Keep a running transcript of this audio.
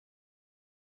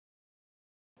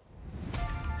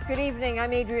Good evening,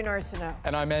 I'm Adrian Arsenault.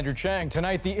 And I'm Andrew Chang.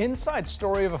 Tonight, the inside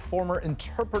story of a former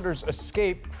interpreter's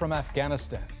escape from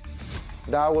Afghanistan.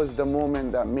 That was the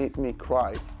moment that made me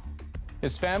cry.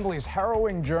 His family's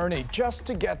harrowing journey just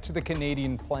to get to the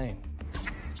Canadian plane.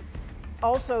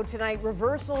 Also tonight,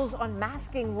 reversals on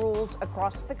masking rules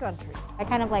across the country. I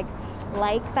kind of like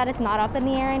that it's not up in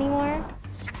the air anymore.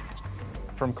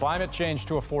 From climate change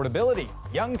to affordability,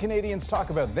 young Canadians talk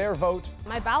about their vote.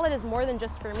 My ballot is more than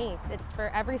just for me. It's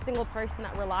for every single person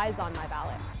that relies on my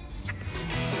ballot.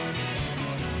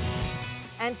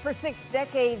 And for 6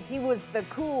 decades, he was the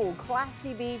cool,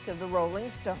 classy beat of the Rolling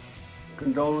Stones.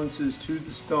 Condolences to the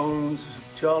Stones.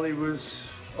 Charlie was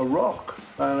a rock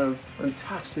and a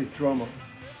fantastic drummer.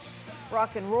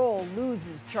 Rock and roll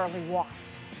loses Charlie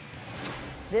Watts.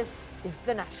 This is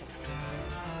The National.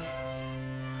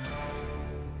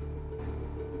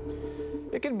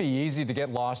 It can be easy to get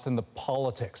lost in the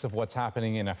politics of what's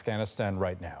happening in Afghanistan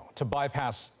right now, to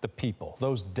bypass the people,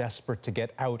 those desperate to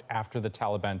get out after the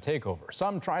Taliban takeover,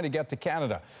 some trying to get to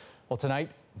Canada. Well,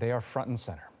 tonight, they are front and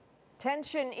center.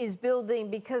 Tension is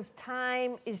building because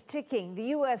time is ticking. The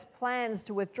U.S. plans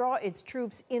to withdraw its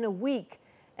troops in a week,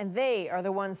 and they are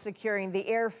the ones securing the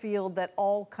airfield that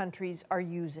all countries are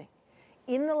using.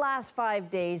 In the last 5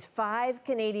 days, 5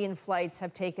 Canadian flights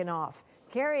have taken off,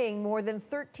 carrying more than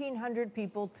 1,300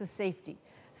 people to safety.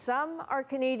 Some are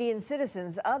Canadian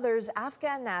citizens, others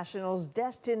Afghan nationals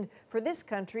destined for this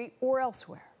country or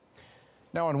elsewhere.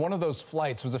 Now, on one of those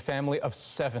flights was a family of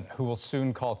 7 who will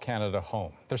soon call Canada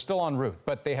home. They're still en route,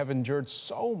 but they have endured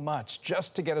so much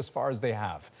just to get as far as they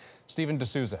have. Stephen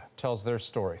D'Souza tells their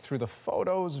story through the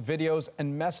photos, videos,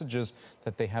 and messages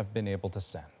that they have been able to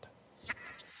send.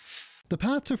 The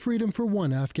path to freedom for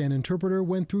one Afghan interpreter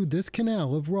went through this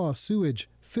canal of raw sewage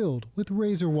filled with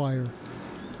razor wire.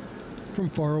 From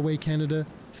faraway Canada,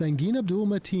 Sangin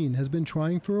Abdul-Mateen has been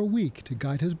trying for a week to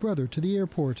guide his brother to the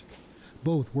airport.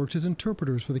 Both worked as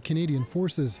interpreters for the Canadian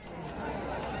forces.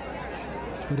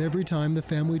 But every time the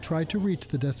family tried to reach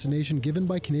the destination given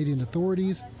by Canadian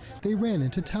authorities, they ran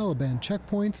into Taliban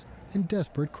checkpoints and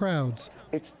desperate crowds.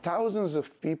 It's thousands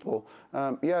of people.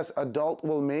 Yes, adult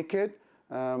will make it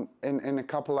in a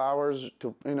couple hours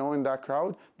to, in that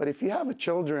crowd. But if you have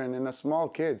children and small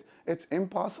kids, it's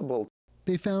impossible.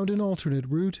 They found an alternate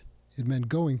route. It meant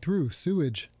going through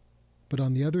sewage. But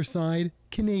on the other side,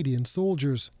 Canadian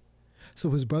soldiers. So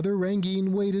his brother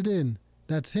Rangin waded in.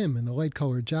 That's him in the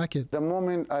light-colored jacket. The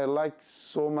moment I like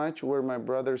so much where my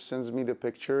brother sends me the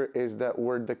picture is that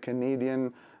where the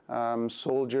Canadian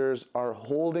soldiers are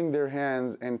holding their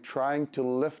hands and trying to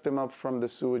lift them up from the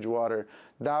sewage water.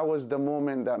 That was the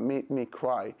moment that made me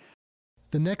cry.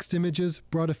 The next images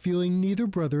brought a feeling neither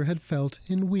brother had felt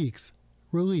in weeks.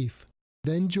 Relief,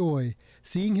 then joy,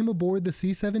 seeing him aboard the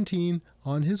C-17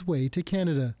 on his way to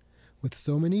Canada, with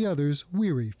so many others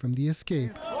weary from the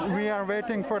escape. We are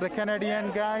waiting for the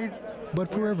Canadian guys.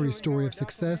 But for every story of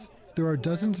success, there are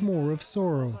dozens more of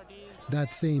sorrow.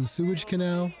 That same sewage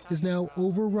canal is now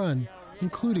overrun,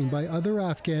 including by other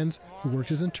Afghans who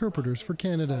worked as interpreters for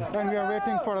Canada. And we are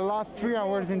waiting for the last 3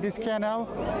 hours in this canal.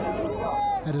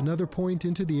 At another point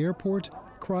into the airport,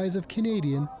 cries of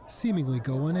Canadian seemingly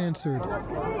go unanswered.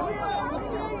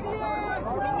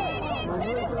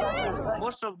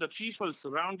 Most of the people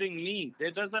surrounding me,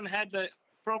 they doesn't have the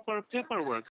proper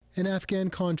paperwork. An Afghan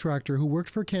contractor who worked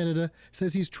for Canada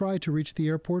says he's tried to reach the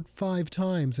airport 5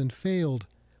 times and failed.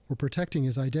 We're protecting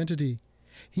his identity.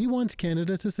 He wants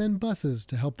Canada to send buses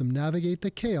to help them navigate the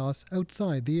chaos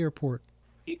outside the airport.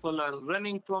 People are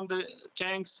running from the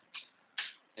tanks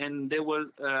and they were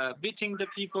beating the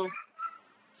people.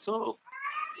 So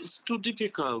it's too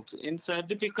difficult. It's a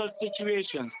difficult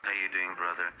situation. How are you doing,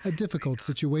 brother? A difficult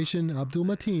situation.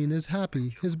 Abdul-Mateen is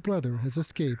happy his brother has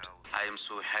escaped. I am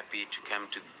so happy to come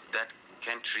to that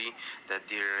country that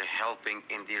they're helping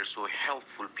and they're so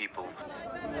helpful people.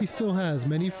 He still has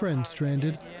many friends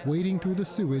stranded, wading through the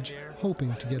sewage,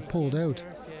 hoping to get pulled out.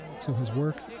 So his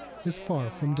work is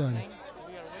far from done.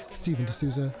 Stephen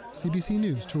D'Souza, CBC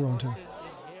News, Toronto.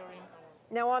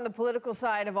 Now, on the political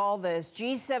side of all this,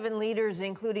 G7 leaders,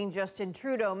 including Justin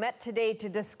Trudeau, met today to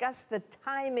discuss the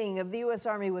timing of the U.S.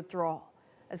 Army withdrawal.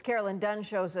 As Carolyn Dunn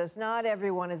shows us, not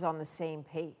everyone is on the same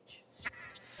page.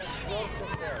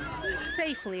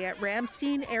 Safely at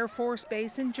Ramstein Air Force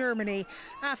Base in Germany,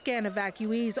 Afghan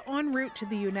evacuees en route to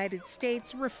the United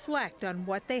States reflect on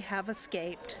what they have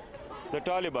escaped. The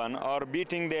Taliban are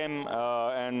beating them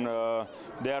and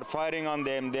they are firing on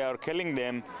them, they are killing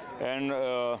them, and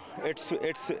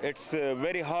it's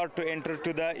very hard to enter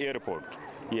to the airport.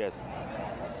 Yes.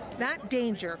 That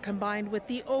danger, combined with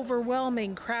the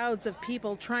overwhelming crowds of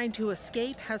people trying to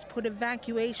escape, has put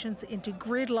evacuations into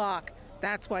gridlock.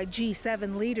 That's why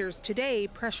G7 leaders today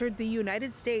pressured the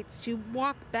United States to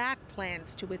walk back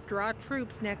plans to withdraw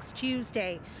troops next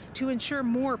Tuesday to ensure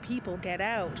more people get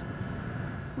out.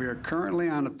 We are currently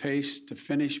on a pace to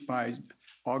finish by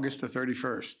August the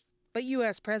 31st. But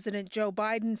U.S. President Joe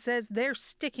Biden says they're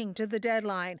sticking to the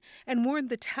deadline and warned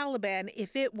the Taliban,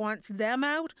 if it wants them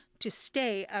out, to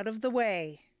stay out of the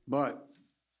way. But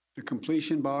the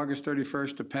completion by August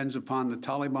 31st depends upon the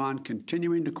Taliban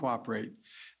continuing to cooperate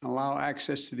and allow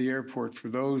access to the airport for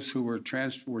those who were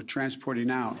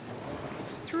transporting out.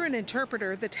 Through an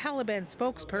interpreter, the Taliban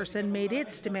spokesperson made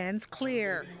its demands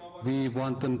clear. We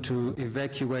want them to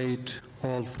evacuate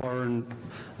all foreign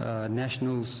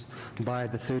nationals by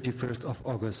the 31st of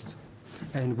August.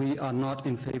 And we are not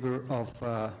in favor of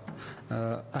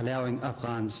allowing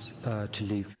Afghans to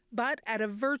leave. But at a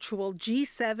virtual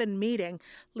G7 meeting,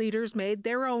 leaders made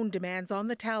their own demands on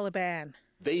the Taliban.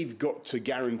 They've got to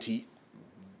guarantee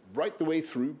right the way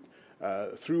through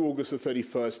August the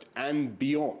 31st and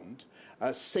beyond,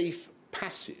 a safe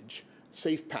passage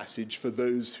for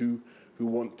those who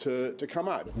want to come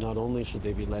out. Not only should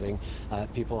they be letting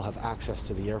people have access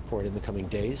to the airport in the coming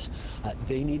days,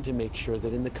 they need to make sure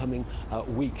that in the coming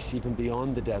weeks, even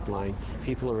beyond the deadline,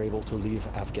 people are able to leave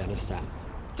Afghanistan.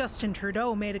 Justin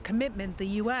Trudeau made a commitment the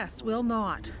U.S. will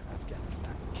not.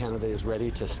 Canada is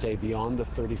ready to stay beyond the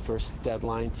 31st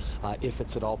deadline if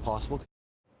it's at all possible.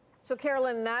 So,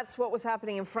 Carolyn, that's what was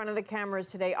happening in front of the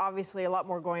cameras today. Obviously, a lot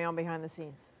more going on behind the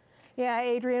scenes. Yeah,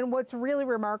 Adrian, what's really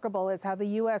remarkable is how the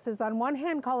U.S. is on one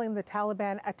hand calling the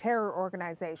Taliban a terror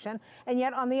organization, and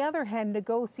yet on the other hand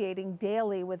negotiating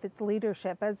daily with its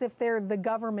leadership as if they're the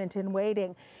government in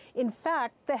waiting. In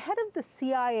fact, the head of the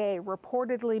CIA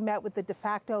reportedly met with the de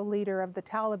facto leader of the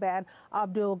Taliban,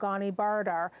 Abdul Ghani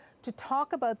Baradar, to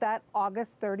talk about that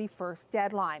August 31st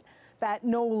deadline. That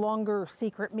no longer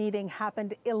secret meeting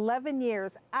happened 11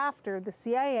 years after the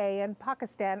CIA and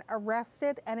Pakistan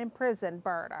arrested and imprisoned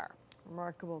Baradar.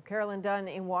 Remarkable. Carolyn Dunn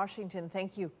in Washington,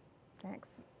 thank you.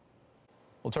 Thanks.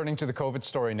 Well, turning to the COVID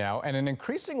story now, and an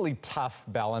increasingly tough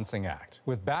balancing act.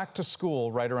 With back to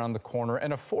school right around the corner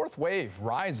and a fourth wave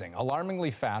rising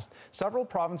alarmingly fast, several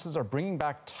provinces are bringing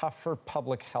back tougher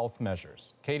public health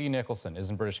measures. Katie Nicholson is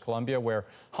in British Columbia, where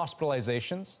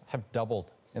hospitalizations have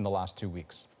doubled in the last 2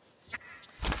 weeks.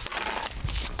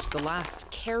 The last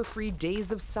carefree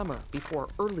days of summer before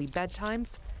early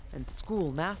bedtimes and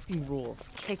school masking rules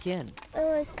kick in. It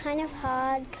was kind of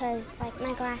hard because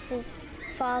my glasses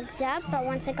fogged up, but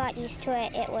once I got used to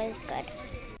it, it was good.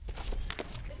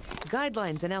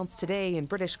 Guidelines announced today in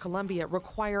British Columbia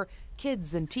require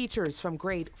kids and teachers from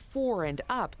grade 4 and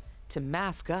up to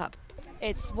mask up.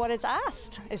 It's what is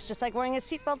asked. It's just like wearing a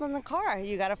seatbelt in the car.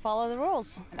 You got to follow the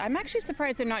rules. I'm actually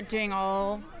surprised they're not doing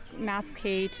all mask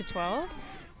K to 12.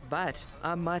 But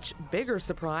a much bigger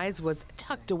surprise was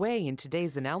tucked away in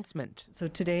today's announcement. So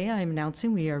today I'm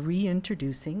announcing we are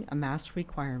reintroducing a mask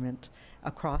requirement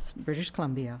across British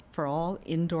Columbia for all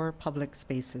indoor public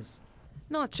spaces.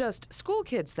 Not just school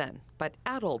kids then, but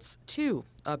adults too.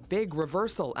 A big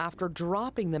reversal after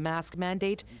dropping the mask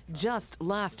mandate just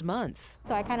last month.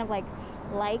 So I kind of like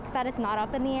that it's not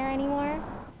up in the air anymore.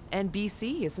 And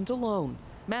BC isn't alone.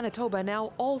 Manitoba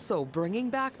now also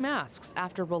bringing back masks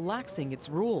after relaxing its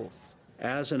rules.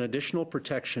 As an additional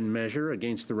protection measure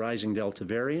against the rising Delta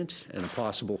variant and a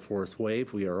possible fourth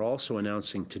wave, we are also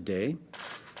announcing today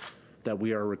that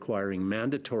we are requiring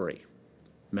mandatory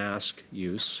mask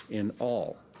use in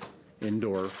all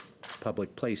indoor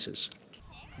public places.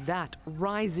 That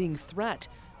rising threat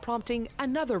prompting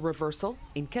another reversal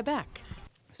in Quebec,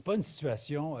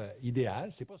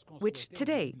 which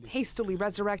today hastily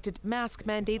resurrected mask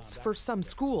mandates for some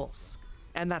schools.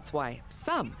 And that's why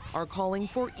some are calling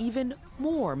for even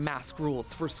more mask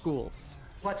rules for schools.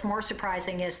 What's more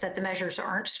surprising is that the measures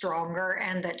aren't stronger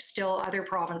and that still other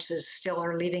provinces still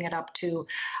are leaving it up to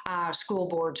school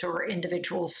boards or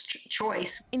individuals'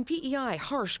 choice. In PEI,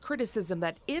 harsh criticism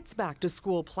that its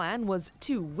back-to-school plan was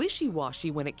too wishy-washy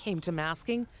when it came to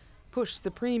masking pushed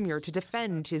the Premier to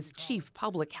defend his chief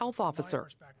public health officer.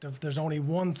 There's only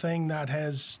one thing that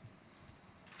has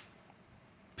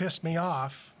pissed me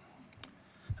off,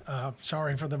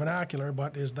 sorry for the vernacular,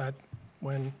 but is that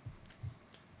when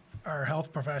our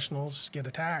health professionals get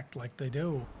attacked like they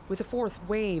do. With a fourth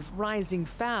wave rising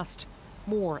fast,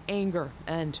 more anger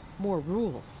and more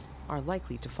rules are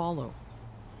likely to follow.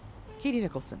 Katie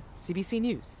Nicholson, CBC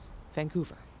News,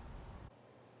 Vancouver.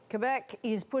 Quebec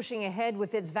is pushing ahead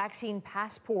with its vaccine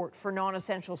passport for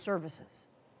non-essential services.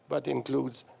 But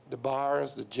includes the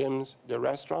bars, the gyms, the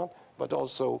restaurant, but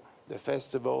also the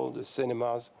festival, the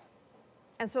cinemas.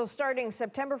 And so starting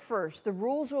September 1st, the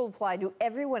rules will apply to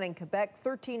everyone in Quebec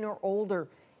 13 or older.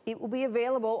 It will be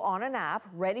available on an app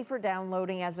ready for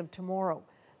downloading as of tomorrow.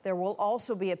 There will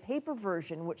also be a paper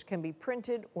version which can be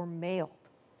printed or mailed.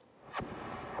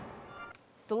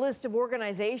 The list of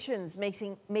organizations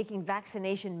making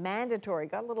vaccination mandatory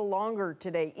got a little longer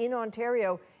today. In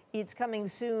Ontario, it's coming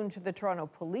soon to the Toronto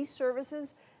Police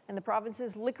Services and the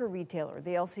province's liquor retailer,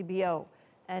 the LCBO.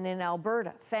 And in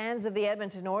Alberta, fans of the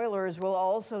Edmonton Oilers will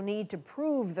also need to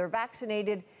prove they're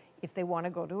vaccinated if they want to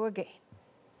go to a game.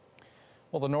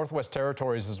 Well, the Northwest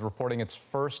Territories is reporting its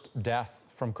first death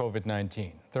from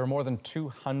COVID-19. There are more than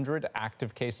 200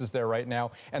 active cases there right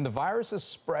now, and the virus is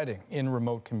spreading in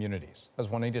remote communities. As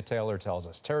Juanita Taylor tells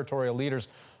us, territorial leaders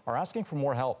are asking for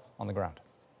more help on the ground.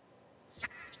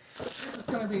 It's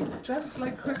going to be just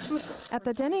like Christmas. At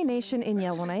the Dene Nation in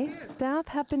Yellowknife, staff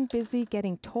have been busy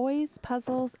getting toys,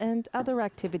 puzzles, and other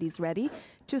activities ready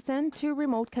to send to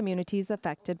remote communities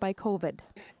affected by COVID.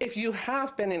 If you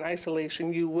have been in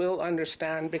isolation, you will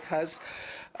understand because,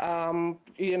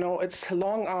 you know, it's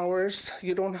long hours.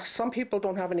 Some people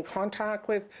don't have any contact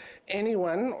with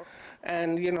anyone,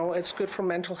 and, you know, it's good for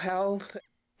mental health.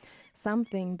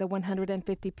 Something the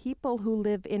 150 people who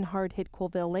live in hard-hit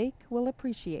Colville Lake will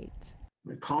appreciate.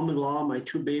 My common law, my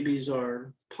two babies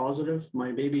are positive.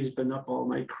 My baby's been up all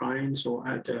night crying, so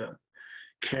I had to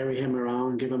carry him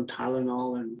around, give him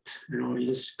Tylenol, and you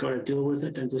just got to deal with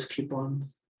it and just keep on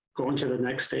going to the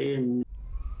next day. And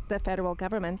the federal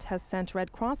government has sent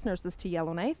Red Cross nurses to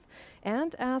Yellowknife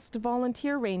and asked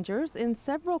volunteer rangers in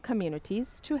several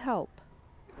communities to help.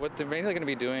 What they're mainly going to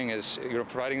be doing is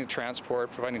providing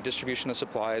transport, providing distribution of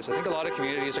supplies. I think a lot of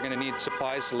communities are going to need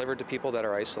supplies delivered to people that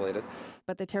are isolated.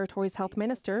 But the territory's health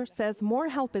minister says more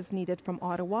help is needed from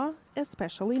Ottawa,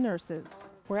 especially nurses.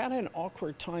 We're at an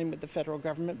awkward time with the federal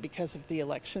government because of the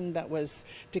election that was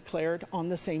declared on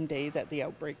the same day that the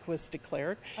outbreak was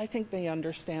declared. I think they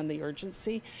understand the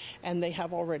urgency, and they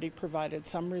have already provided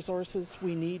some resources.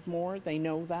 We need more. They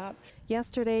know that.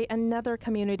 Yesterday, another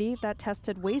community that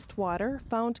tested wastewater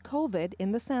found COVID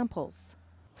in the samples.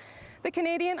 The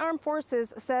Canadian Armed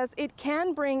Forces says it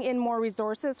can bring in more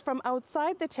resources from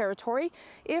outside the territory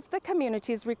if the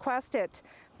communities request it.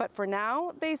 But for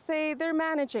now, they say they're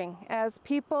managing as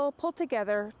people pull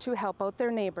together to help out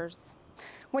their neighbors.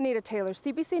 Juanita Taylor,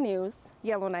 CBC News,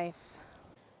 Yellowknife.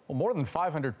 Well, more than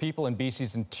 500 people in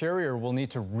BC's interior will need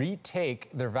to retake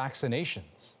their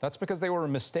vaccinations. That's because they were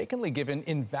mistakenly given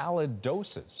invalid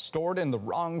doses, stored in the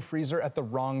wrong freezer at the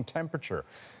wrong temperature.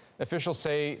 Officials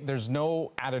say there's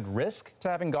no added risk to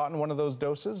having gotten one of those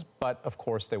doses, but of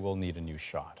course they will need a new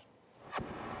shot.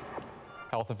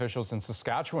 Health officials in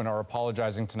Saskatchewan are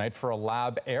apologizing tonight for a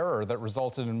lab error that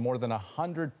resulted in more than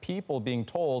 100 people being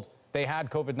told they had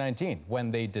COVID-19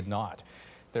 when they did not.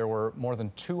 There were more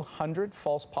than 200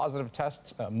 false positive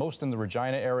tests, most in the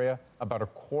Regina area. About a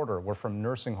quarter were from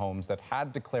nursing homes that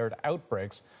had declared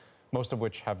outbreaks, most of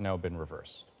which have now been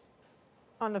reversed.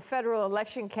 On the federal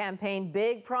election campaign,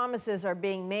 big promises are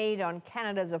being made on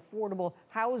Canada's affordable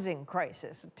housing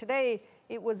crisis. Today,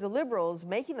 it was the Liberals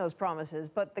making those promises,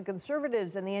 but the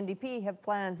Conservatives and the NDP have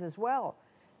plans as well.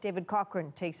 David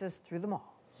Cochran takes us through them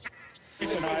all.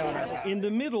 In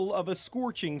the middle of a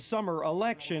scorching summer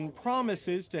election,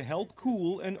 promises to help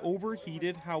cool an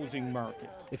overheated housing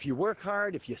market. If you work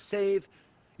hard, if you save,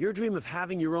 your dream of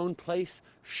having your own place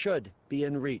should be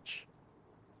in reach.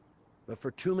 But for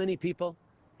too many people,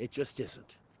 it just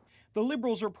isn't. The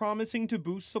Liberals are promising to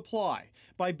boost supply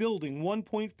by building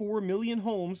 1.4 million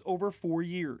homes over 4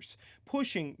 years,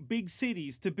 pushing big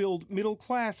cities to build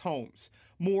middle-class homes,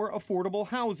 more affordable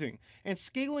housing, and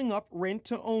scaling up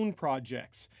rent-to-own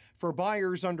projects. For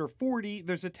buyers under 40,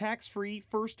 there's a tax-free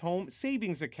first home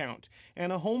savings account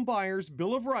and a home buyer's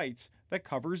bill of rights that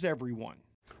covers everyone.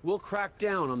 We'll crack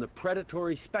down on the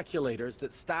predatory speculators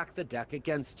that stack the deck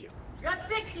against you. You got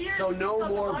 6 years. So no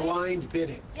more blind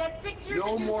bidding. You had 6 years.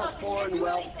 No more foreign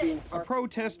wealth being. A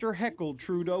protester heckled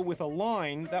Trudeau with a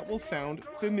line that will sound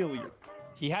familiar.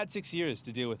 He had 6 years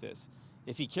to deal with this.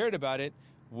 If he cared about it,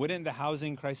 wouldn't the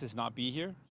housing crisis not be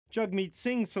here? Jagmeet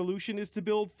Singh's solution is to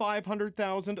build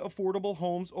 500,000 affordable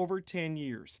homes over 10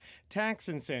 years, tax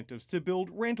incentives to build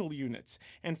rental units,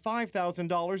 and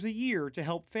 $5,000 a year to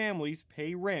help families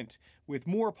pay rent, with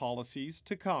more policies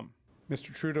to come.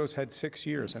 Mr. Trudeau's had 6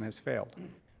 years and has failed.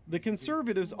 The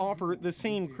Conservatives offer the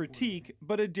same critique,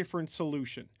 but a different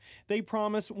solution. They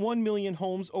promise 1 million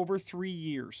homes over 3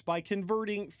 years by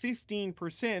converting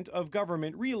 15% of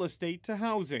government real estate to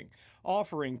housing,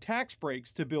 offering tax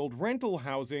breaks to build rental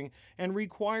housing, and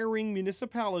requiring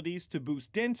municipalities to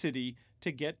boost density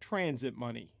to get transit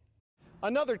money.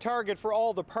 Another target for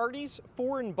all the parties,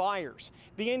 foreign buyers.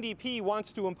 The NDP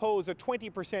wants to impose a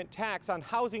 20% tax on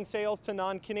housing sales to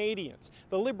non-Canadians.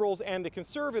 The Liberals and the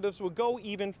Conservatives would go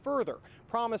even further,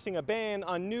 promising a ban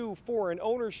on new foreign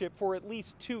ownership for at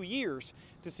least 2 years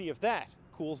to see if that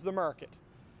cools the market.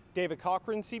 David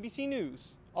Cochran, CBC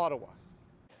News, Ottawa.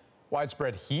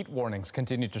 Widespread heat warnings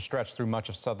continue to stretch through much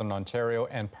of southern Ontario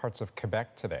and parts of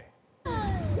Quebec today.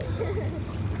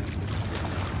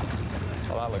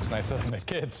 Well, that looks nice, doesn't it?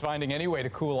 Kids finding any way to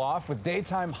cool off with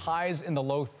daytime highs in the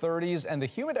low 30s and the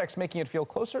humidex making it feel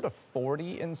closer to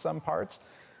 40 in some parts.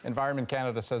 Environment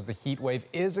Canada says the heat wave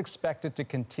is expected to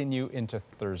continue into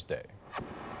Thursday.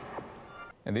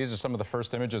 And these are some of the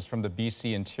first images from the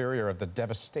BC interior of the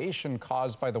devastation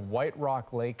caused by the White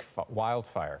Rock Lake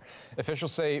wildfire.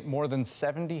 Officials say more than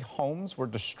 70 homes were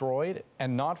destroyed,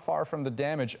 and not far from the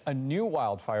damage, a new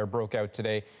wildfire broke out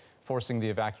today, forcing the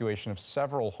evacuation of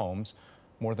several homes.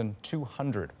 More than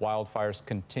 200 wildfires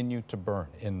continue to burn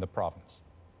in the province.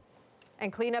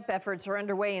 And cleanup efforts are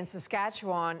underway in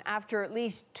Saskatchewan after at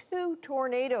least 2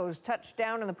 tornadoes touched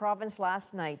down in the province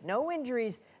last night. No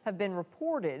injuries have been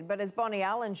reported, but as Bonnie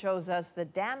Allen shows us, the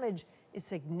damage is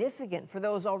significant for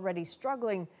those already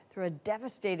struggling through a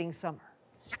devastating summer.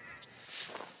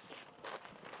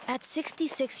 At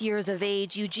 66 years of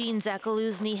age, Eugene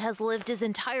Zakaluzny has lived his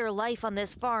entire life on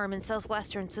this farm in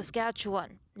southwestern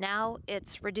Saskatchewan. Now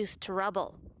it's reduced to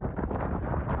rubble.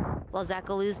 While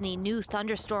Zakaluzny knew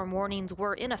thunderstorm warnings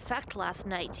were in effect last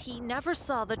night, he never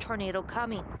saw the tornado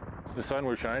coming. The sun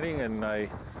was shining and I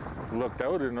looked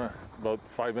out, and about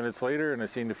 5 minutes later, and I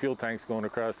seen the fuel tanks going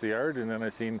across the yard, and then I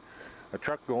seen a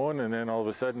truck going, and then all of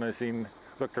a sudden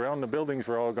looked around, the buildings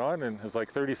were all gone, and it was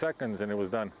like 30 seconds and it was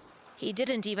done. He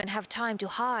didn't even have time to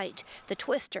hide. The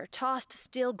twister tossed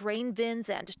steel grain bins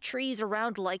and trees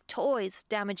around like toys,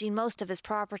 damaging most of his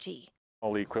property.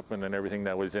 All the equipment and everything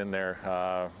that was in there,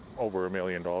 over $1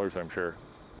 million, I'm sure.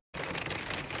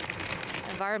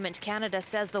 Environment Canada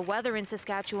says the weather in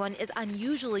Saskatchewan is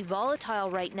unusually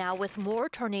volatile right now, with more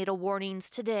tornado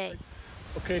warnings today.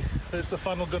 Okay, there's the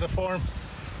funnel going to form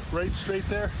right straight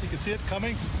there. You can see it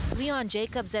coming. Leon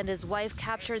Jacobs and his wife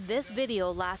captured this video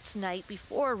last night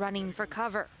before running for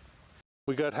cover.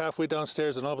 We got halfway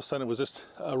downstairs and all of a sudden it was just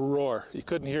a roar. You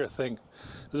couldn't hear a thing.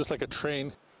 It was just like a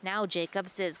train. Now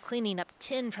Jacobs is cleaning up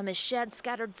tin from his shed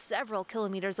scattered several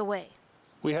kilometers away.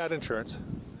 We had insurance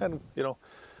and,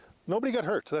 nobody got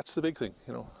hurt. That's the big thing,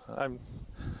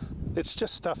 It's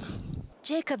just stuff.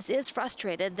 Jacobs is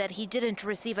frustrated that he didn't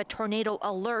receive a tornado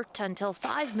alert until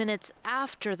 5 minutes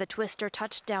after the twister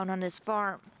touched down on his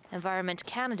farm. Environment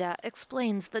Canada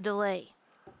explains the delay.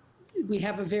 We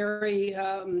have a very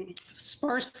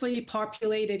sparsely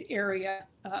populated area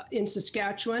in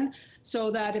Saskatchewan,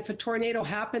 so that if a tornado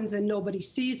happens and nobody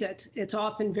sees it, it's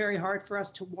often very hard for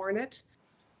us to warn it.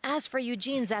 As for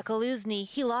Eugene Zakaluzny,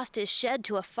 he lost his shed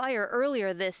to a fire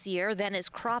earlier this year, then his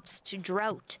crops to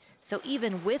drought. So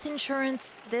even with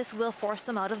insurance, this will force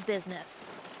him out of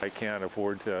business. I can't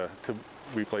afford to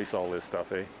replace all this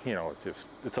stuff, eh?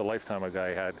 It's a lifetime a guy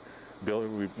had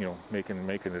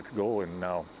making it go, and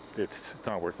now it's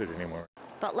not worth it anymore.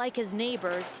 But like his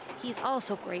neighbors, he's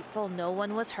also grateful no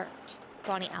one was hurt.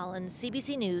 Bonnie Allen,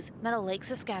 CBC News, Meadow Lake,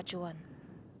 Saskatchewan.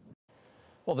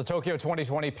 Well, the Tokyo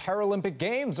 2020 Paralympic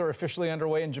Games are officially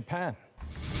underway in Japan.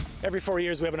 Every 4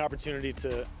 years, we have an opportunity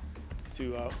to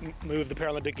move the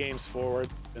Paralympic Games forward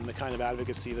and the kind of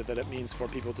advocacy that it means for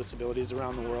people with disabilities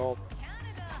around the world.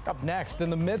 Up next, in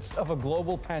the midst of a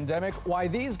global pandemic, why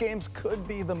these games could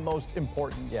be the most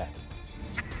important yet.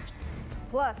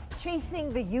 Plus,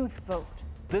 chasing the youth vote.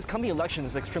 This coming election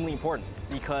is extremely important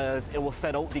because it will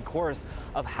set out the course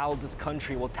of how this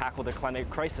country will tackle the climate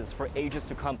crisis for ages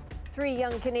to come. 3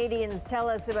 young Canadians tell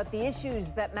us about the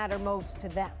issues that matter most to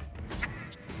them.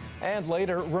 And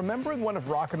later, remembering one of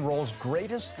rock and roll's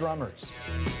greatest drummers.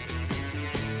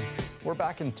 We're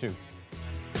back in 2.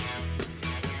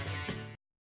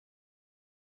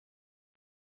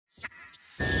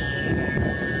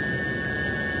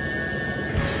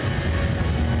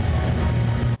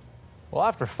 Well,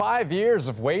 after 5 years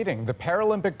of waiting, the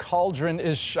Paralympic cauldron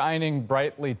is shining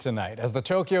brightly tonight as the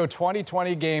Tokyo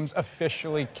 2020 Games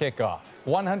officially kick off.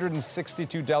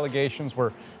 162 delegations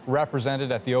were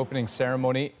represented at the opening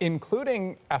ceremony,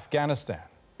 including Afghanistan.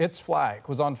 Its flag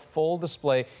was on full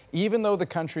display, even though the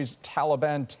country's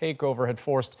Taliban takeover had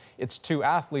forced its 2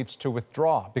 athletes to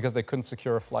withdraw because they couldn't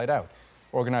secure a flight out.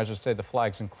 Organizers say the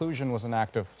flag's inclusion was an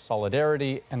act of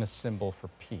solidarity and a symbol for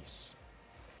peace.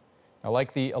 Now,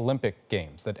 like the Olympic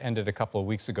Games that ended a couple of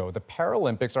weeks ago, the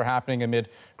Paralympics are happening amid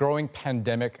growing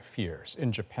pandemic fears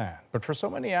in Japan. But for so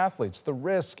many athletes, the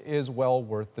risk is well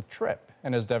worth the trip.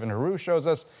 And as Devin Haru shows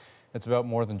us, it's about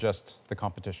more than just the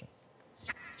competition.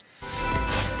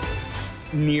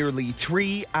 Nearly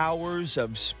 3 hours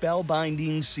of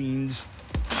spellbinding scenes.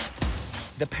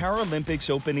 The Paralympics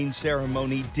opening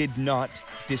ceremony did not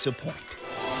disappoint.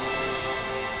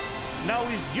 Now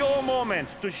is your moment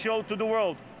to show to the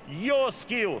world your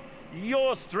skill,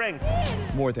 your strength.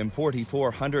 More than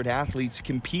 4,400 athletes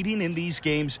competing in these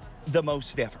games, the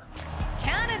most ever.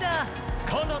 Canada!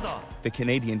 The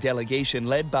Canadian delegation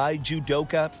led by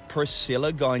judoka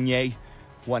Priscilla Gagne,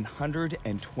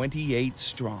 128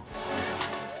 strong.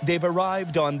 They've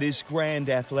arrived on this grand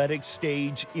athletic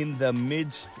stage in the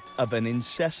midst of an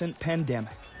incessant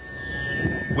pandemic.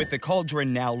 With the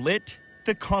cauldron now lit,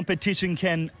 the competition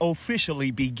can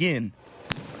officially begin.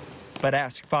 But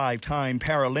ask 5-time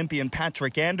Paralympian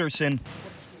Patrick Anderson,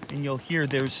 and you'll hear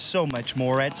there's so much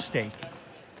more at stake.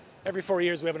 Every 4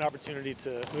 years, we have an opportunity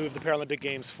to move the Paralympic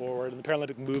Games forward and the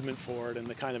Paralympic movement forward and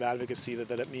the kind of advocacy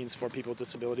that it means for people with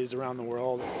disabilities around the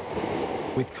world.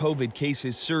 With COVID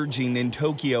cases surging in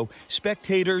Tokyo,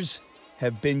 spectators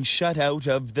have been shut out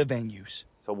of the venues.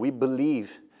 So we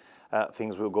believe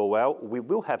things will go well. We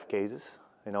will have cases.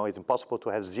 You know, it's impossible to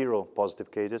have 0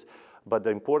 positive cases, but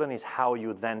the important is how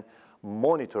you then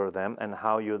monitor them and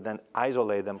how you then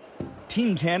isolate them.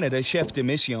 Team Canada chef de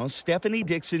mission Stephanie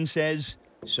Dixon says,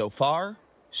 so far,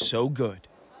 so good.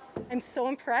 I'm so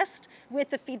impressed with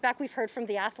the feedback we've heard from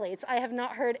the athletes. I have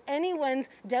not heard anyone's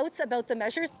doubts about the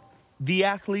measures. The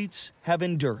athletes have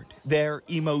endured, their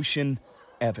emotion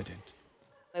evident.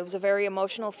 It was a very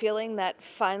emotional feeling that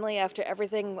finally, after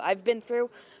everything I've been through,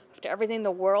 after everything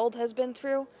the world has been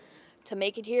through, to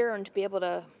make it here and to be able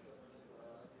to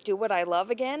do what I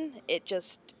love again, it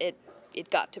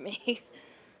got to me.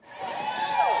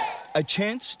 A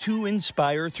chance to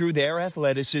inspire through their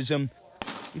athleticism.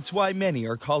 It's why many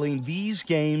are calling these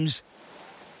games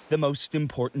the most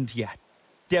important yet.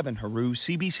 Devin Haru,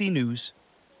 CBC News,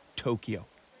 Tokyo.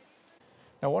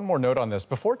 Now, one more note on this.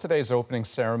 Before today's opening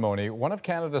ceremony, one of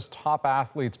Canada's top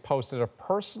athletes posted a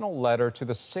personal letter to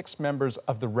the 6 members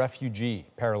of the Refugee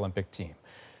Paralympic team.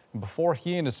 Before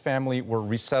he and his family were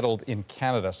resettled in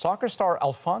Canada, soccer star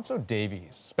Alphonso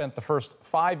Davies spent the first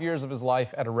 5 years of his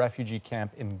life at a refugee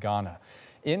camp in Ghana.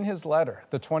 In his letter,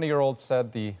 the 20-year-old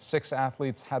said the 6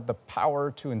 athletes had the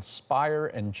power to inspire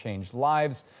and change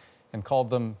lives and called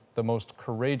them the most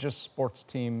courageous sports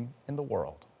team in the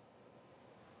world.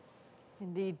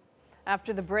 Indeed.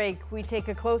 After the break, we take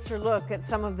a closer look at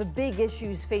some of the big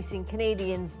issues facing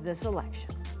Canadians this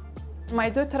election. My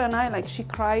daughter and I, she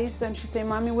cries and she says,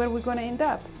 Mommy, where are we going to end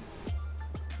up?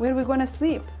 Where are we going to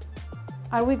sleep?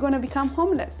 Are we going to become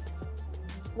homeless?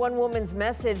 One woman's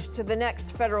message to the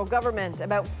next federal government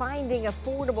about finding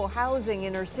affordable housing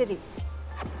in her city.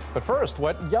 But first,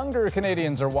 what younger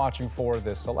Canadians are watching for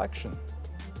this election.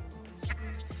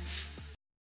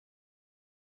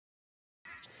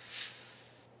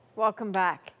 Welcome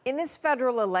back. In this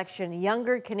federal election,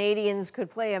 younger Canadians could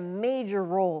play a major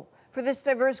role. For this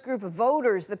diverse group of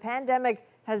voters, the pandemic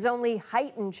has only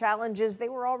heightened challenges they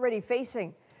were already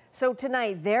facing. So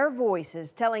tonight, their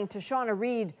voices telling Tashana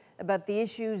Reid about the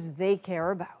issues they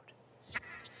care about.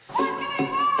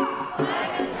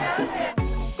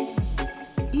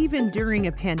 Even during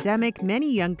a pandemic,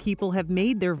 many young people have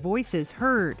made their voices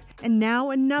heard. And now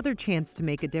another chance to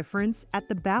make a difference at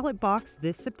the ballot box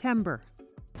this September.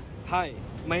 Hi,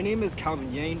 my name is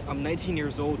Calvin Yang. I'm 19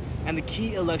 years old, and the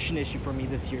key election issue for me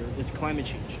this year is climate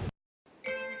change.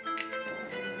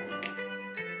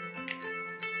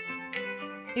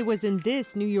 It was in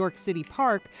this New York City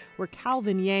park where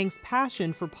Calvin Yang's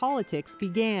passion for politics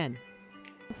began.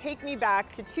 Take me back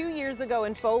to 2 years ago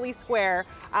in Foley Square.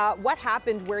 What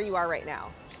happened where you are right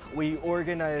now? We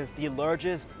organized the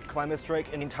largest climate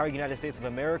strike in the entire United States of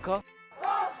America.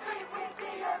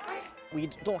 We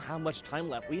don't have much time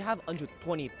left. We have until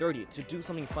 2030 to do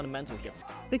something fundamental here.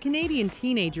 The Canadian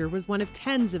teenager was one of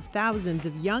tens of thousands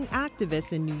of young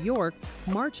activists in New York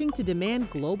marching to demand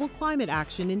global climate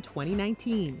action in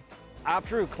 2019.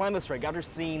 After climate strike, after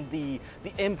seeing the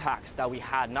impacts that we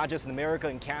had, not just in America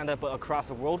and Canada, but across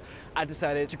the world, I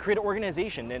decided to create an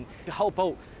organization and to help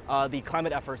out the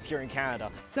climate efforts here in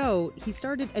Canada. So he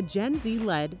started a Gen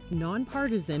Z-led,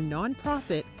 nonpartisan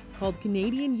nonprofit called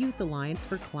Canadian Youth Alliance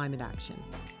for Climate Action.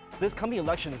 This coming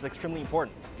election is extremely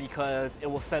important because it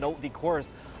will set out the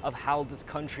course of how this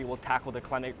country will tackle the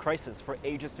climate crisis for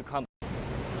ages to come.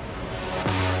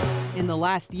 In the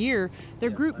last year, their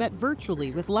group met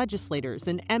virtually with legislators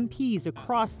and MPs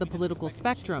across the political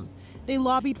spectrum. They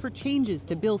lobbied for changes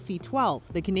to Bill C-12,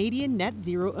 the Canadian Net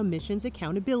Zero Emissions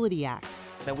Accountability Act.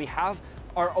 That we have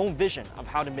our own vision of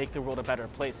how to make the world a better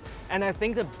place. And I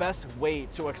think the best way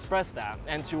to express that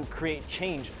and to create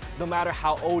change, no matter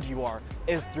how old you are,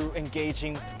 is through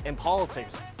engaging in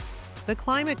politics. The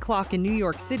climate clock in New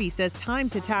York City says time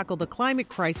to tackle the climate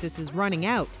crisis is running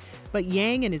out. But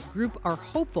Yang and his group are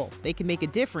hopeful they can make a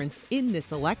difference in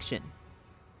this election.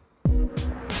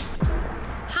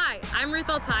 Hi, I'm Ruth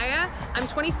Altaya. I'm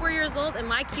 24 years old, and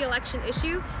my key election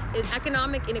issue is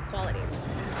economic inequality.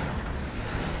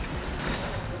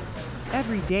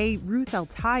 Every day, Ruth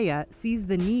Altaya sees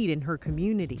the need in her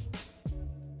community.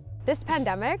 This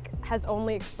pandemic has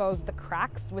only exposed the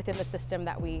cracks within the system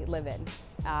that we live in,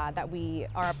 that we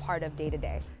are a part of day to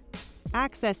day.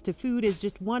 Access to food is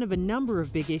just one of a number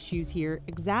of big issues here,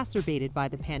 exacerbated by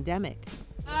the pandemic.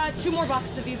 2 more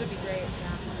boxes of these would be great.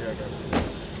 Yeah.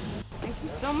 Thank you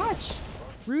so much.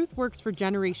 Ruth works for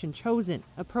Generation Chosen,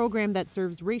 a program that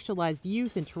serves racialized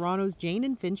youth in Toronto's Jane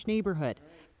and Finch neighborhood.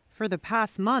 For the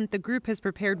past month, the group has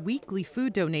prepared weekly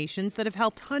food donations that have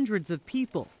helped hundreds of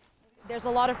people. There's a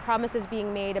lot of promises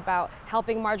being made about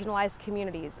helping marginalized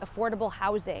communities, affordable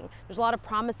housing. There's a lot of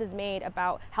promises made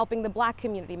about helping the Black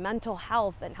community, mental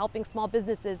health, and helping small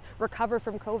businesses recover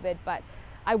from COVID. But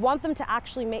I want them to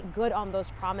actually make good on those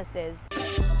promises.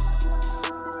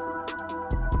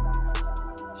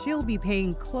 She'll be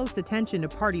paying close attention to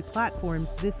party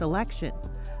platforms this election.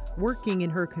 Working in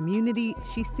her community,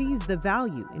 she sees the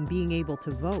value in being able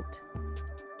to vote.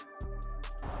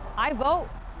 I vote.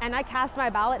 And I cast my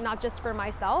ballot not just for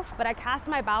myself, but I cast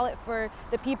my ballot for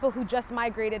the people who just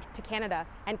migrated to Canada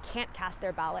and can't cast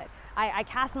their ballot. I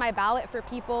cast my ballot for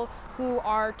people who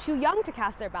are too young to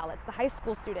cast their ballots, the high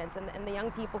school students and the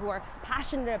young people who are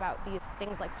passionate about these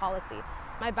things like policy.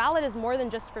 My ballot is more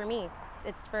than just for me.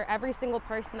 It's for every single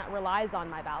person that relies on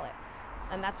my ballot.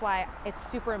 And that's why it's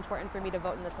super important for me to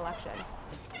vote in this election.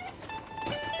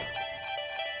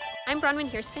 I'm Bronwyn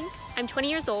Heerspink. I'm 20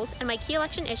 years old, and my key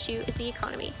election issue is the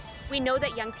economy. We know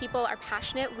that young people are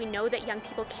passionate. We know that young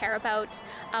people care about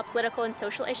political and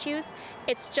social issues.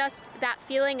 It's just that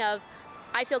feeling of,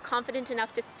 I feel confident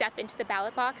enough to step into the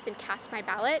ballot box and cast my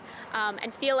ballot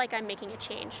and feel like I'm making a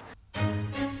change.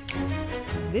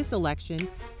 This election,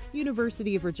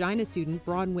 University of Regina student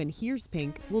Bronwyn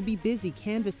Heerspink will be busy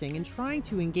canvassing and trying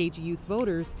to engage youth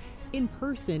voters in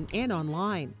person and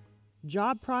online.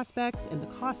 Job prospects and the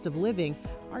cost of living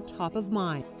are top of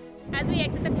mind. As we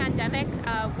exit the pandemic,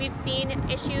 we've seen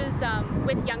issues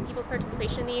with young people's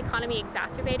participation in the economy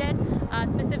exacerbated,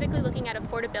 specifically looking at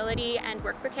affordability and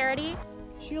work precarity.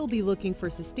 She'll be looking for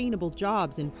sustainable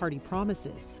jobs and party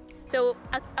promises. So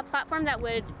a platform that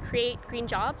would create green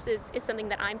jobs is something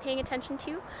that I'm paying attention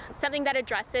to, something that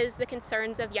addresses the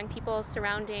concerns of young people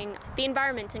surrounding the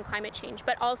environment and climate change,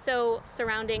 but also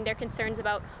surrounding their concerns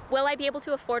about, will I be able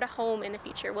to afford a home in the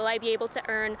future? Will I be able to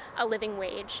earn a living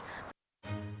wage?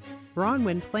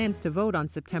 Bronwyn plans to vote on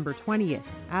September 20th,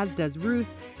 as does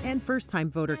Ruth and first-time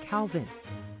voter Calvin.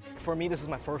 For me, this is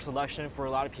my first election. For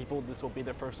a lot of people, this will be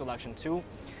their first election too.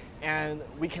 And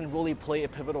we can really play a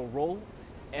pivotal role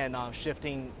and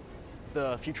shifting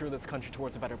the future of this country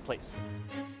towards a better place.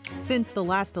 Since the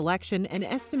last election, an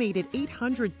estimated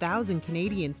 800,000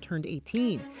 Canadians turned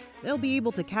 18. They'll be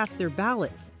able to cast their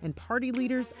ballots, and party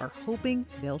leaders are hoping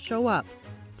they'll show up.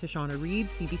 Tashana Reid,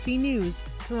 CBC News,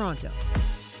 Toronto.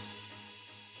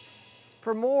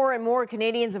 For more and more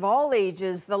Canadians of all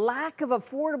ages, the lack of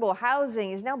affordable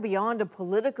housing is now beyond a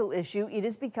political issue. It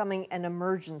is becoming an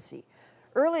emergency.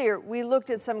 Earlier, we looked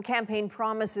at some campaign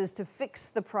promises to fix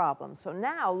the problem. So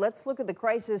now let's look at the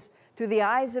crisis through the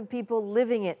eyes of people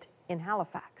living it in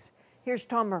Halifax. Here's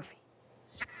Tom Murphy.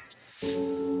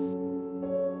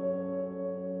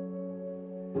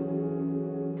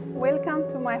 Welcome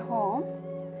to my home.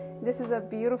 This is a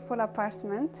beautiful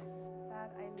apartment.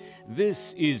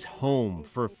 This is home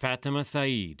for Fatima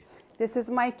Saeed. This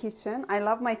is my kitchen. I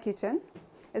love my kitchen.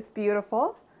 It's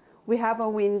beautiful. We have a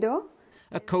window.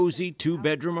 A cozy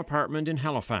 2-bedroom apartment in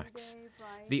Halifax.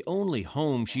 The only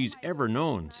home she's ever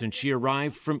known since she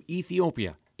arrived from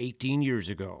Ethiopia 18 years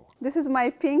ago. This is my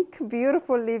pink,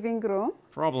 beautiful living room.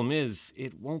 Problem is,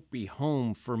 it won't be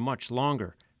home for much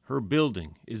longer. Her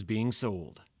building is being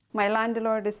sold. My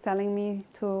landlord is telling me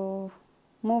to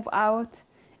move out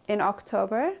in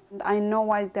October. I know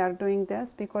why they're doing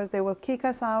this, because they will kick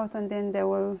us out and then they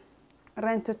will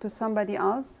rent it to somebody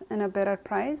else in a better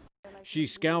price. She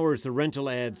scours the rental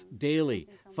ads daily,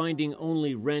 finding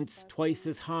only rents twice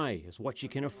as high as what she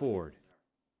can afford.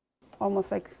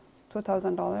 Almost like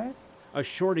 $2,000. A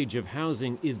shortage of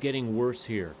housing is getting worse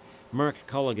here. Mark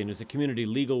Culligan is a community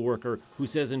legal worker who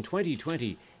says in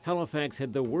 2020, Halifax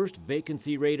had the worst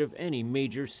vacancy rate of any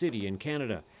major city in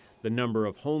Canada. The number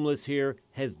of homeless here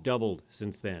has doubled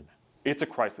since then. It's a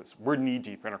crisis. We're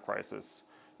knee-deep in a crisis.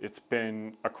 It's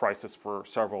been a crisis for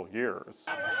several years.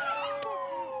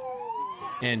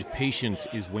 And patience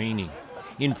is waning.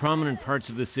 In prominent parts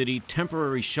of the city,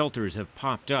 temporary shelters have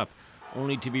popped up,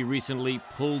 only to be recently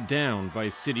pulled down by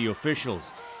city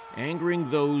officials, angering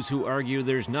those who argue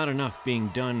there's not enough being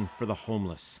done for the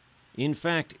homeless. In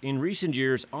fact, in recent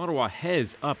years, Ottawa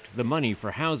has upped the money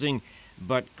for housing,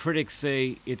 but critics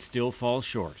say it still falls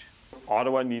short.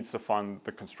 Ottawa needs to fund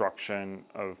the construction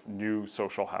of new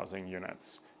social housing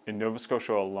units. In Nova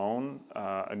Scotia alone,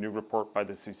 a new report by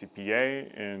the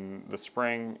CCPA in the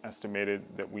spring estimated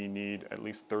that we need at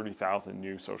least 30,000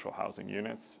 new social housing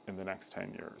units in the next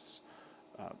 10 years.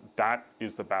 That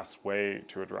is the best way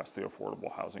to address the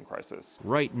affordable housing crisis.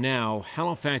 Right now,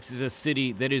 Halifax is a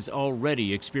city that is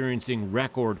already experiencing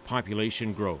record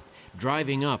population growth,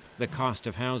 driving up the cost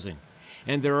of housing.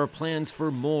 And there are plans for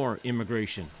more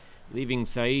immigration, leaving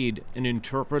Saeed, an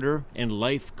interpreter and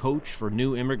life coach for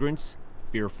new immigrants,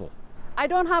 fearful. I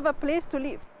don't have a place to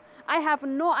live. I have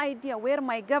no idea where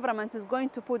my government is going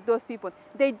to put those people.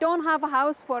 They don't have a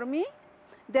house for me.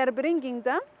 They're bringing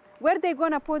them. Where are they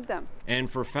going to put them? And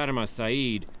for Fatima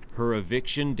Saeed, her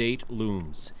eviction date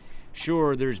looms.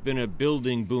 Sure, there's been a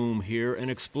building boom here,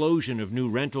 an explosion of new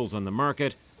rentals on the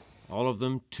market, all of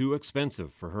them too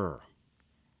expensive for her.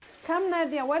 Come,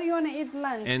 Nadia, where do you want to eat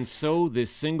lunch? And so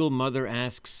this single mother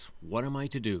asks, what am I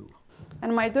to do?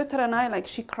 And my daughter and I, like,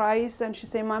 she cries and she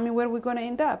says, Mommy, where are we going to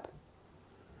end up?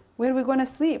 Where are we going to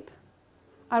sleep?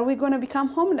 Are we going to become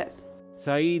homeless?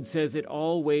 Saeed says it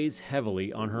all weighs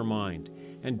heavily on her mind.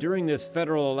 And during this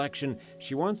federal election,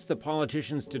 she wants the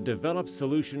politicians to develop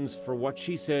solutions for what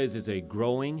she says is a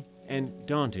growing and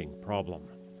daunting problem.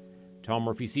 Tom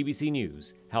Murphy, CBC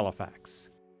News, Halifax.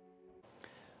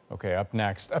 Okay, up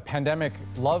next, a pandemic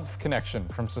love connection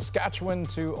from Saskatchewan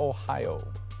to Ohio.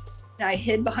 I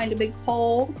hid behind a big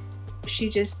pole. She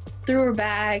just threw her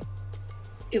bag.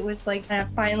 It was like I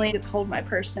finally told my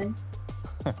person.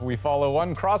 We follow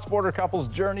one cross-border couple's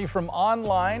journey from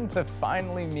online to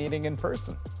finally meeting in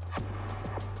person.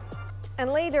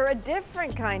 And later, a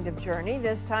different kind of journey,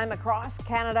 this time across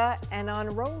Canada and on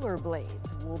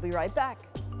rollerblades. We'll be right back.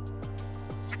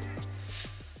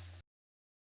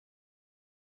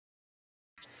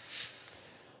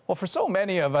 Well, for so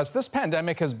many of us, this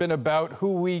pandemic has been about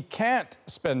who we can't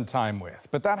spend time with,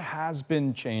 but that has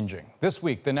been changing. This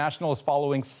week, the National is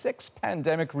following 6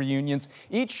 pandemic reunions,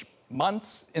 each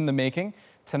months in the making.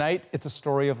 Tonight, it's a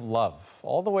story of love,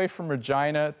 all the way from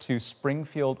Regina to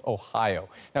Springfield, Ohio.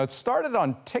 Now, it started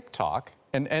on TikTok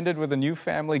and ended with a new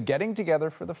family getting together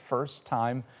for the first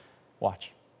time.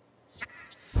 Watch.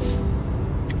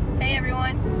 Hey,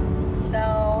 everyone.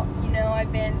 So,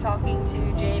 I've been talking to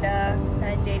Jada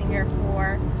and dating her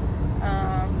for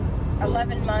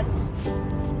 11 months.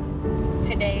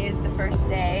 Today is the first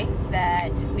day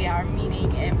that we are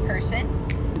meeting in person.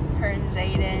 Her and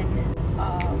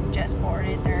Zayden just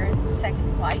boarded their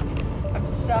second flight. I'm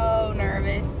so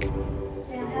nervous.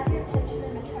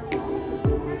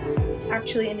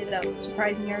 Actually ended up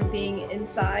surprising her being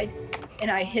inside, and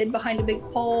I hid behind a big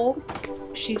pole.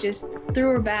 She just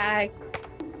threw her bag.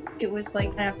 It was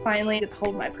like I finally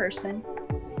told my person.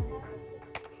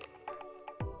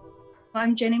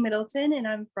 I'm Jenny Middleton, and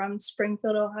I'm from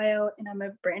Springfield, Ohio, and I'm a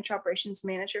branch operations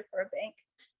manager for a bank.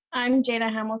 I'm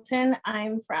Jada Hamilton.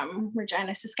 I'm from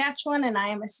Regina, Saskatchewan, and I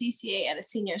am a CCA at a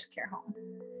seniors care home.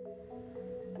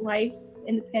 Life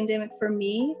in the pandemic for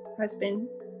me has been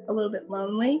a little bit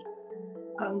lonely,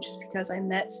 just because I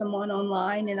met someone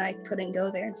online and I couldn't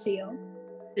go there and see them.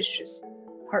 It's just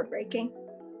heartbreaking.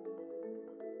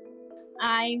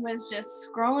 I was just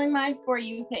scrolling my For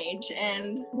You page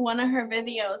and one of her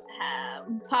videos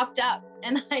popped up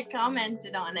and I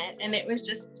commented on it, and it was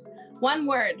just one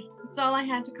word. That's all I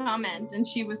had to comment, and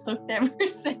she was hooked ever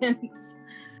since.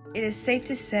 It is safe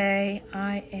to say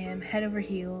I am head over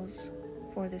heels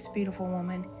for this beautiful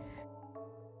woman.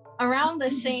 Around the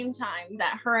same time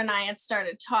that her and I had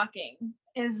started talking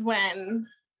is when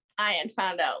I had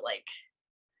found out like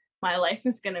my life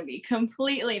was going to be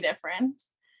completely different.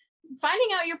 Finding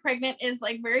out you're pregnant is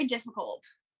like very difficult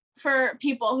for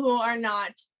people who are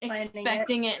not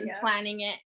expecting it and planning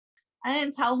it. I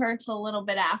didn't tell her till a little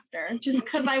bit after, just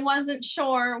because I wasn't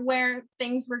sure where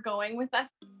things were going with us.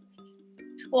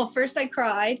 Well, first I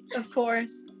cried, of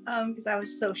course, because I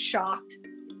was so shocked.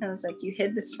 I was like, you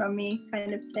hid this from me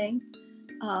kind of thing.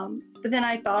 But then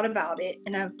I thought about it,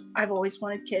 and I've always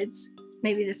wanted kids.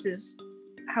 Maybe this is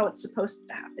how it's supposed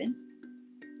to happen.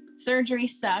 Surgery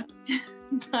sucked,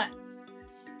 but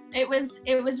it was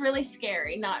really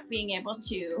scary not being able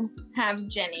to have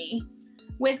Jenny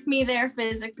with me there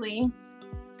physically.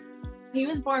 He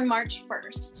was born March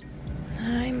 1st.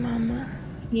 Hi, Mama.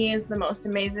 He is the most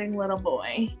amazing little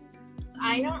boy.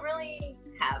 I don't really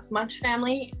have much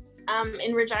family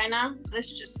in Regina.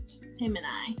 It's just him and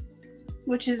I.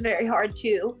 Which is very hard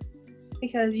too,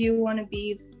 because you want to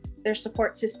be their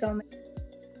support system.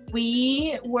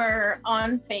 We were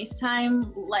on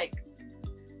FaceTime like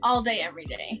all day, every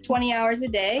day. 20 hours a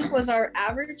day was our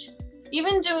average.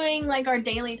 Even doing like our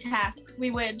daily tasks,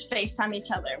 we would FaceTime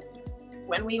each other.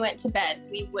 When we went to bed,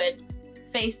 we would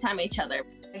FaceTime each other.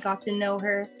 I got to know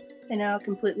her in a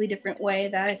completely different way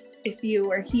that if you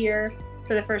were here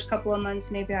for the first couple of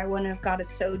months, maybe I wouldn't have got it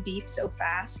so deep so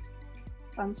fast.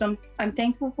 So I'm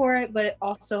thankful for it, but it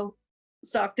also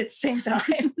sucked at the same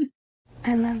time.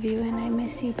 I love you and I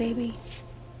miss you, baby.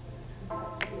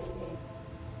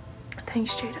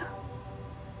 Thanks, Jada.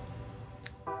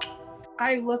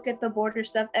 I look at the border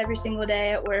stuff every single day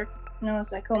at work, and I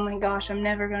was like, oh my gosh, I'm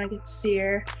never gonna get to see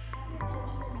her.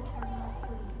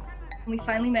 We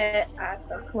finally met at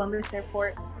the Columbus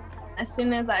airport. As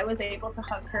soon as I was able to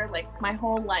hug her, like my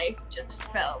whole life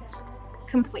just felt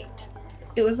complete.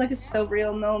 It was like a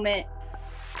surreal moment.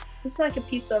 It's like a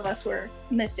piece of us were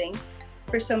missing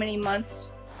for so many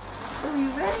months. Are you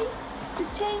ready to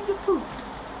change your poop?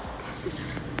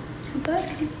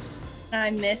 I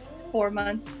missed 4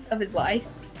 months of his life,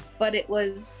 but it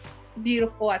was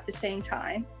beautiful at the same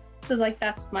time. It was like,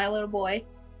 that's my little boy.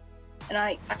 And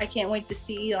I can't wait to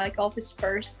see like all of his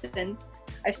first. And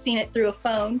I've seen it through a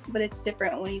phone, but it's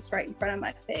different when he's right in front of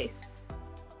my face.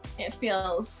 It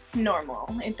feels normal.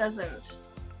 It doesn't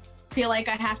feel like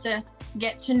I have to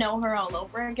get to know her all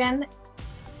over again.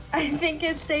 I think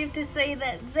it's safe to say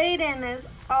that Zayden is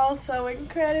also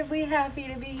incredibly happy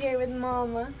to be here with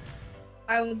Mama.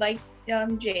 I would like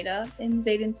Jada and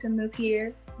Zayden to move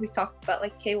here. We talked about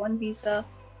like K-1 visa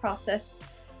process.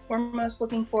 We're most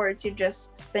looking forward to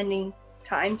just spending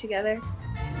time together.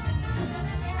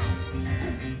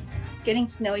 Getting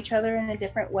to know each other in a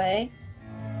different way.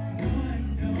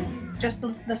 Just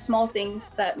the small things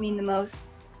that mean the most.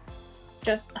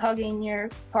 Just hugging your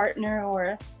partner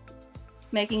or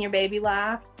making your baby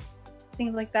laugh.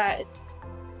 Things like that.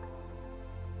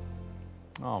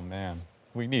 Oh man.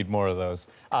 We need more of those.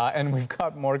 And we've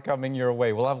got more coming your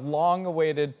way. We'll have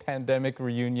long-awaited pandemic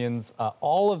reunions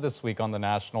all of this week on The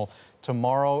National.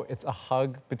 Tomorrow, it's a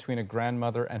hug between a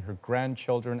grandmother and her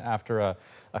grandchildren after a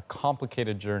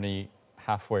complicated journey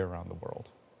halfway around the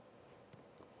world.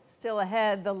 Still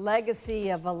ahead, the legacy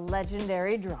of a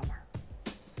legendary drummer.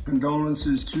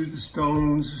 Condolences to the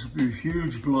Stones. This will be a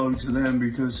huge blow to them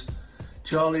because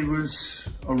Charlie was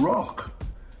a rock.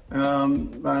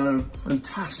 And a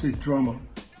fantastic drummer.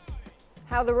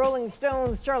 How the Rolling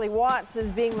Stones' Charlie Watts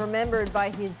is being remembered by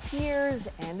his peers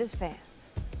and his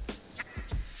fans.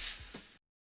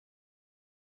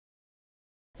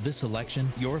 This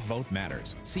election, your vote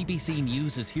matters. CBC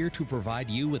News is here to provide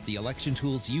you with the election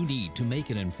tools you need to make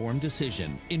an informed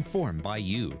decision. Informed by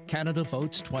you. Canada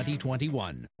Votes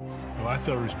 2021. Well, I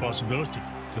feel a responsibility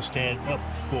to stand up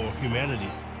for humanity.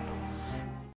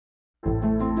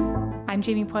 I'm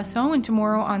Jamie Poisson, and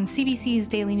tomorrow on CBC's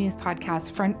daily news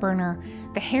podcast, Front Burner,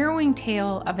 the harrowing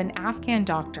tale of an Afghan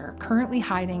doctor currently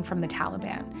hiding from the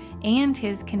Taliban and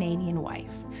his Canadian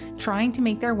wife, trying to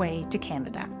make their way to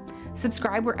Canada.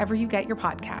 Subscribe wherever you get your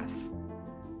podcasts.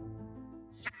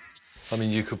 I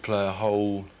mean, you could play a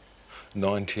whole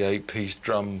 98-piece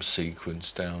drum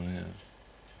sequence down here.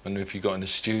 And if you got in a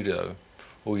studio,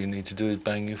 all you need to do is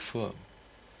bang your foot.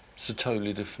 It's a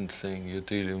totally different thing you're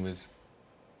dealing with.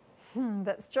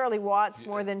 That's Charlie Watts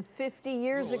more than 50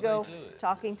 years ago,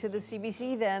 talking to the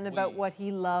CBC then about what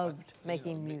he loved,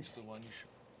 making music.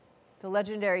 The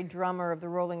legendary drummer of the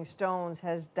Rolling Stones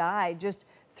has died just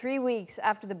 3 weeks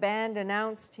after the band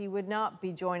announced he would not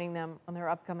be joining them on their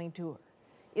upcoming tour.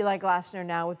 Eli Glasner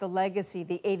now with the legacy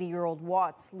the 80-year-old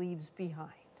Watts leaves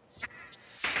behind.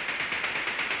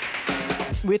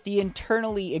 With the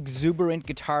internally exuberant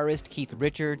guitarist Keith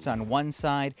Richards on one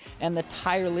side and the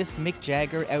tireless Mick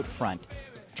Jagger out front,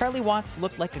 Charlie Watts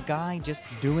looked like a guy just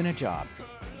doing a job.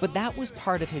 But that was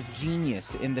part of his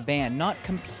genius in the band, not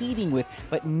competing with,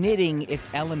 but knitting its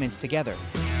elements together.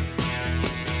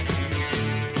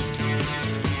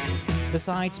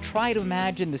 Besides, try to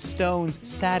imagine the Stones'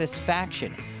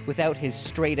 satisfaction without his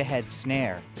straight-ahead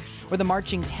snare, or the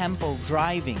marching tempo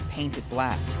driving painted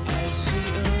black. I see a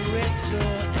red door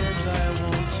and I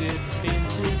want it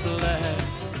painted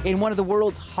black. In one of the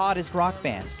world's hottest rock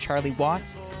bands, Charlie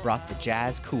Watts brought the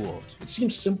jazz cool. It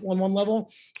seems simple on one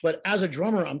level, but as a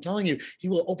drummer, I'm telling you, he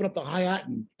will open up the hi-hat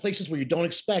in places where you don't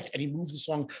expect, and he moves the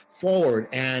song forward.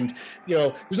 And, you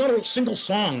know, there's not a single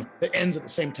song that ends at the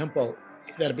same tempo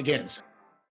that it begins.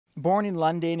 Born in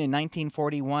London in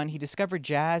 1941, he discovered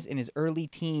jazz in his early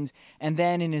teens, and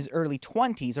then in his early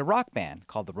 20s, a rock band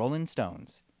called the Rolling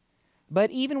Stones.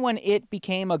 But even when it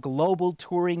became a global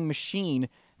touring machine,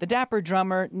 the dapper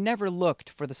drummer never looked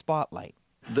for the spotlight.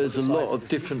 There's a lot of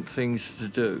different things to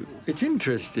do. It's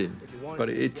interesting, but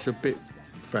it's a bit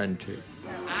frantic.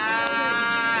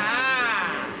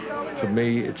 For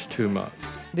me, it's too much.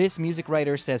 This music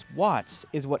writer says Watts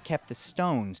is what kept the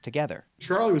Stones together.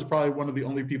 Charlie was probably one of the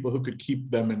only people who could keep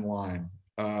them in line,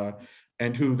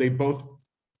 and who they both,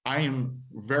 I am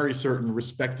very certain,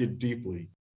 respected deeply.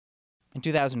 In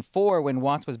 2004, when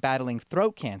Watts was battling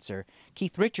throat cancer,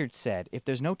 Keith Richards said, if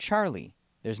there's no Charlie,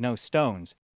 there's no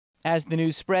Stones. As the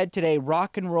news spread today,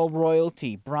 rock and roll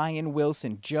royalty, Brian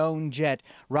Wilson, Joan Jett,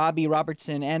 Robbie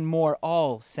Robertson, and more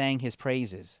all sang his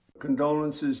praises.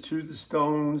 Condolences to the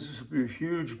Stones. This will be a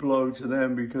huge blow to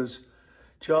them because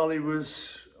Charlie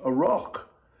was a rock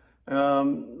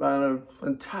and a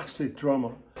fantastic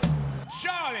drummer.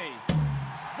 Charlie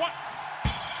Watts!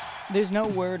 There's no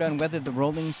word on whether the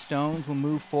Rolling Stones will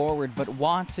move forward, but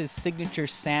Watts' signature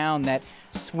sound, that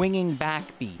swinging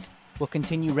backbeat, will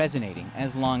continue resonating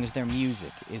as long as their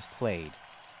music is played.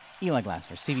 Eli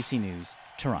Glasner, CBC News,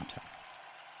 Toronto.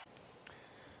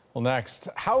 Well, next,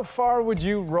 how far would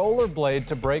you rollerblade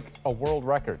to break a world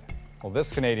record? Well,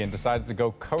 this Canadian decided to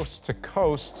go coast to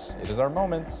coast. It is our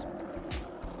moment.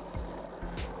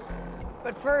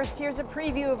 But first, here's a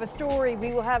preview of a story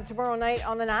we will have tomorrow night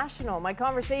on The National. My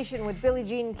conversation with Billie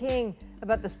Jean King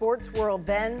about the sports world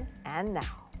then and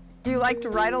now. Do you like to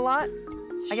write a lot?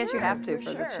 I guess you have to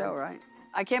for for this sure. show, right?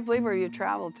 I can't believe where you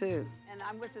travel too.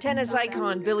 Tennis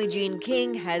icon Billie Jean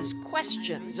King has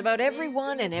questions about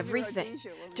everyone and everything.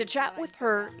 To chat with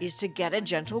her is to get a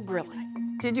gentle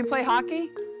grilling. Did you play hockey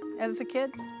as a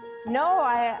kid? No,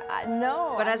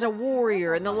 no. But as a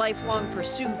warrior in the lifelong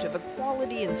pursuit of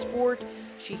equality in sport,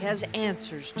 she has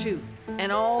answers too.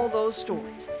 And all those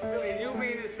stories. Billy, you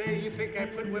mean to say you think I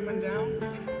put women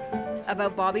down?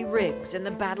 About Bobby Riggs and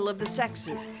the battle of the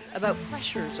sexes, about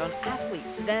pressures on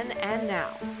athletes then and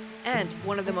now, and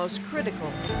one of the most critical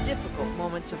and difficult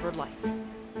moments of her life.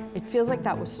 It feels like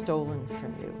that was stolen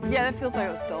from you. Yeah, that feels like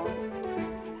it was stolen.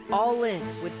 All In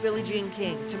with Billie Jean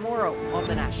King tomorrow on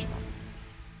The National.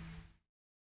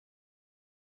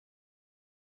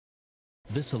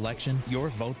 This election, your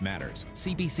vote matters.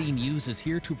 CBC News is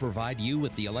here to provide you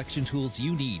with the election tools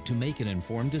you need to make an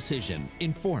informed decision.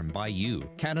 Informed by you.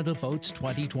 Canada Votes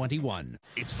 2021.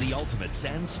 It's the ultimate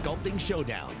sand sculpting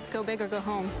showdown. Go big or go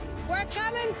home. We're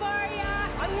coming for ya!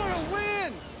 I want to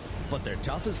win! But their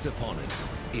toughest opponent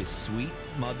is sweet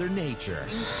Mother Nature.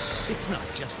 It's not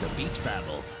just a beach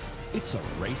battle. It's a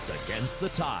race against the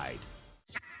tide.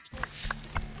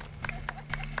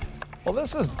 Well,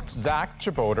 this is Zach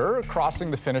Chaboter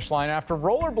crossing the finish line after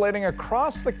rollerblading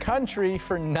across the country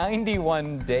for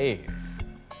 91 days.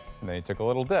 And then he took a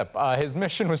little dip. His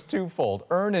mission was twofold: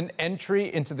 earn an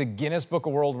entry into the Guinness Book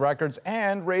of World Records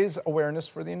and raise awareness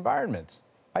for the environment.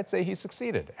 I'd say he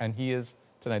succeeded, and he is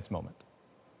tonight's moment.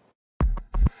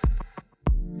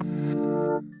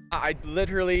 I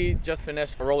literally just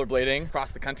finished rollerblading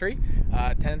across the country,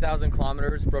 10,000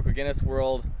 kilometers, broke a Guinness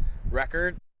World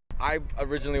Record. I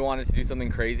originally wanted to do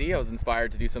something crazy. I was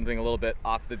inspired to do something a little bit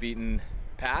off the beaten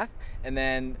path. And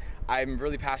then I'm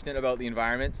really passionate about the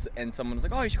environment, and someone was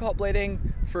like, oh, you should call it blading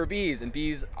for bees. And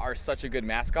bees are such a good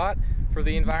mascot for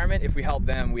the environment. If we help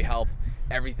them, we help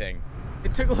everything.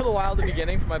 It took a little while at the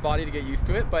beginning for my body to get used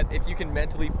to it, but if you can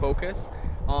mentally focus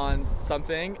on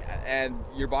something and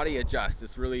your body adjusts,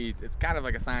 it's kind of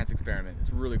like a science experiment.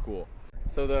 It's really cool.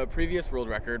 So the previous world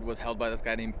record was held by this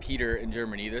guy named Peter in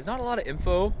Germany. There's not a lot of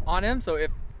info on him, so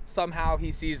if somehow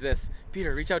he sees this,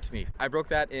 Peter, reach out to me. I broke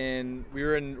that we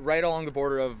were right along the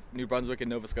border of New Brunswick and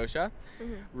Nova Scotia.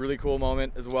 Really cool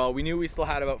moment as well. We knew we still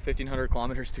had about 1,500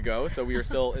 kilometers to go, so we were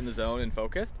still in the zone and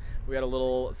focused. We had a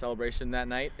little celebration that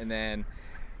night, and then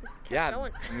we kept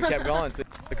going. So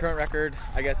the current record,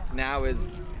 I guess now, is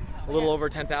a little over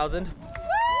 10,000.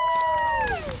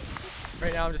 Right.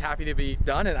 right now I'm just happy to be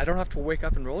done, and I don't have to wake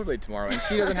up and rollerblade tomorrow, and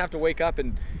she doesn't have to wake up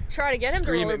and try to get him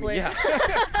to rollerblade. Yeah.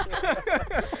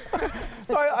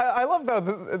 So I love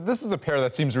that this is a pair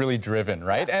that seems really driven,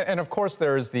 right? Yeah. And of course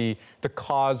there's the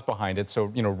cause behind it, so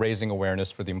raising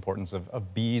awareness for the importance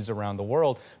of bees around the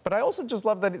world. But I also just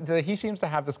love that he seems to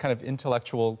have this kind of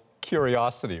intellectual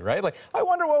curiosity, right? Like, I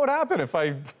wonder what would happen if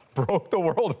I broke the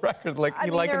world record. Like, he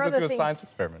liked to do a science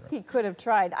experiment. Right? He could have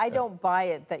tried. I don't buy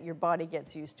it that your body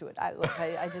gets used to it.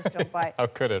 I just don't buy it. How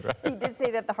could it, right? He did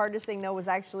say that the hardest thing, though, was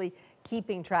actually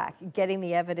keeping track, getting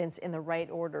the evidence in the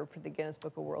right order for the Guinness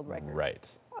Book of World Records.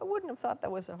 Right. I wouldn't have thought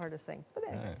that was the hardest thing. But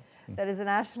anyway, that is a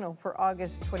national for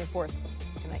August 24th.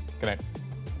 Good night. Good night.